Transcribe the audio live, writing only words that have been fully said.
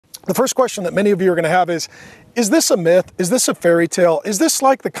The first question that many of you are going to have is this a myth? Is this a fairy tale? Is this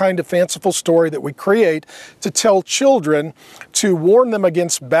like the kind of fanciful story that we create to tell children to warn them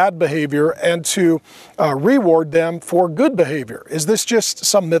against bad behavior and to reward them for good behavior? Is this just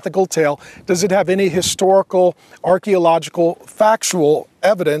some mythical tale? Does it have any historical, archaeological, factual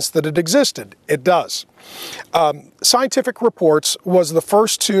evidence that it existed? It does. Scientific Reports was the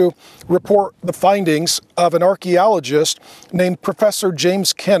first to report the findings of an archaeologist named Professor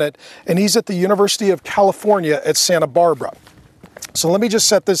James Kennett, and he's at the University of California at Santa Barbara. So let me just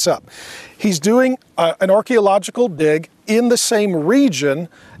set this up. He's doing an archaeological dig in the same region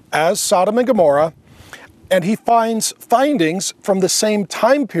as Sodom and Gomorrah, and he finds findings from the same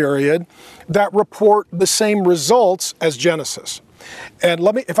time period that report the same results as Genesis. And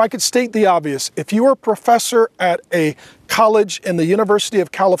if I could state the obvious, if you are a professor at a college in the University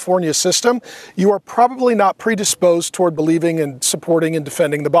of California system, you are probably not predisposed toward believing and supporting and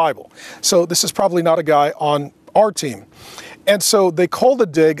defending the Bible. So this is probably not a guy on our team. And so they call the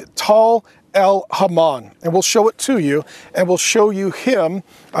dig Tal el-Haman, and we'll show it to you, and we'll show you him,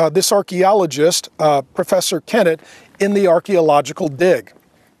 this archaeologist, Professor Kennett, in the archaeological dig.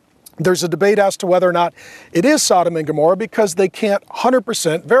 There's a debate as to whether or not it is Sodom and Gomorrah because they can't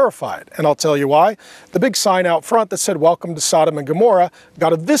 100% verify it. And I'll tell you why. The big sign out front that said, "Welcome to Sodom and Gomorrah,"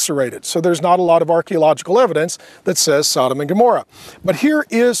 got eviscerated. So there's not a lot of archaeological evidence that says Sodom and Gomorrah. But here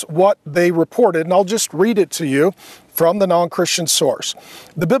is what they reported, and I'll just read it to you from the non-Christian source.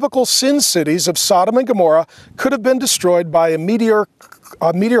 The biblical sin cities of Sodom and Gomorrah could have been destroyed by a meteor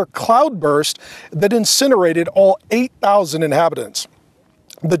cloudburst that incinerated all 8,000 inhabitants.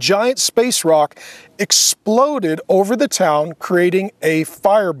 The giant space rock exploded over the town, creating a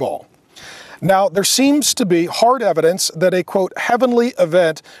fireball. Now, there seems to be hard evidence that a, quote, heavenly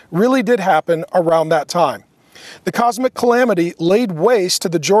event really did happen around that time. The cosmic calamity laid waste to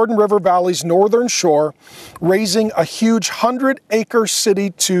the Jordan River Valley's northern shore, razing a huge 100-acre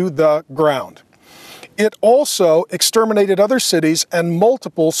city to the ground. It also exterminated other cities and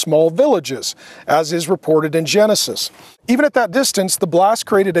multiple small villages, as is reported in Genesis. Even at that distance, the blast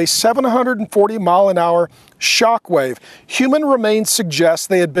created a 740-mile-an-hour shockwave. Human remains suggest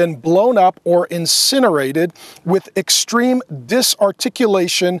they had been blown up or incinerated with extreme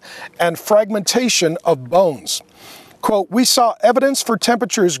disarticulation and fragmentation of bones. Quote, "We saw evidence for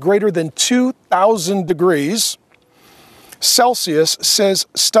temperatures greater than 2,000 degrees Celsius," says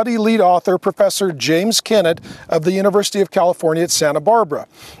study lead author Professor James Kennett of the University of California at Santa Barbara.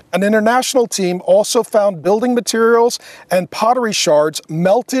 An international team also found building materials and pottery shards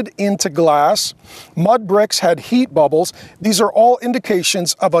melted into glass. Mud bricks had heat bubbles. These are all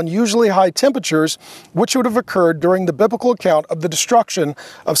indications of unusually high temperatures, which would have occurred during the biblical account of the destruction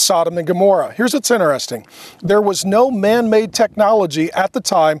of Sodom and Gomorrah. Here's what's interesting. There was no man-made technology at the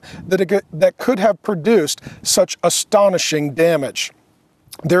time that could have produced such astonishing damage.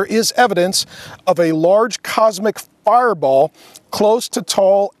 There is evidence of a large cosmic fireball close to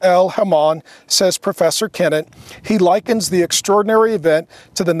Tal el-Haman, says Professor Kennett. He likens the extraordinary event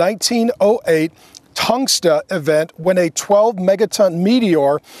to the 1908 Tungsten event when a 12-megaton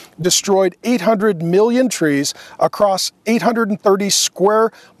meteor destroyed 800 million trees across 830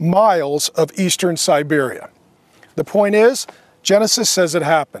 square miles of eastern Siberia. The point is, Genesis says it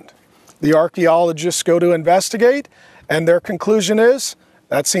happened. The archaeologists go to investigate, and their conclusion is,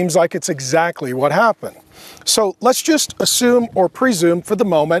 that seems like it's exactly what happened. So let's just assume or presume for the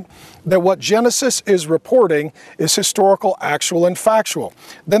moment that what Genesis is reporting is historical, actual, and factual.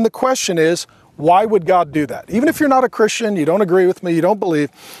 Then the question is, why would God do that? Even if you're not a Christian, you don't agree with me, you don't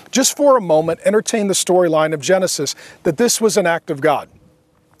believe, just for a moment entertain the storyline of Genesis that this was an act of God,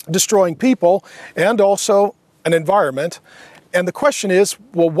 destroying people and also an environment. And the question is,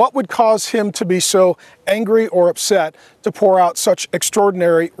 well, what would cause him to be so angry or upset to pour out such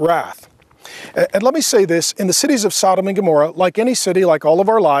extraordinary wrath? And let me say this, in the cities of Sodom and Gomorrah, like any city, like all of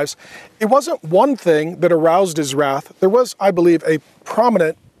our lives, it wasn't one thing that aroused his wrath. There was, I believe, a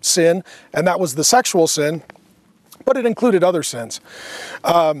prominent sin, and that was the sexual sin, but it included other sins.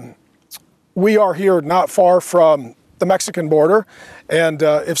 We are here not far from the Mexican border, and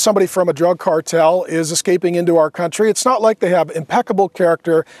if somebody from a drug cartel is escaping into our country, it's not like they have impeccable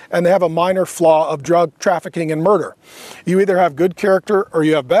character and they have a minor flaw of drug trafficking and murder. You either have good character or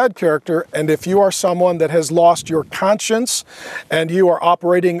you have bad character, and if you are someone that has lost your conscience and you are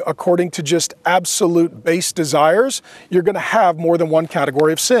operating according to just absolute base desires, you're going to have more than one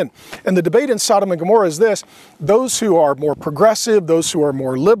category of sin. And the debate in Sodom and Gomorrah is this: those who are more progressive, those who are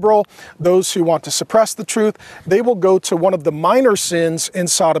more liberal, those who want to suppress the truth, they will go to one of the minor sins in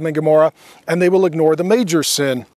Sodom and Gomorrah, and they will ignore the major sin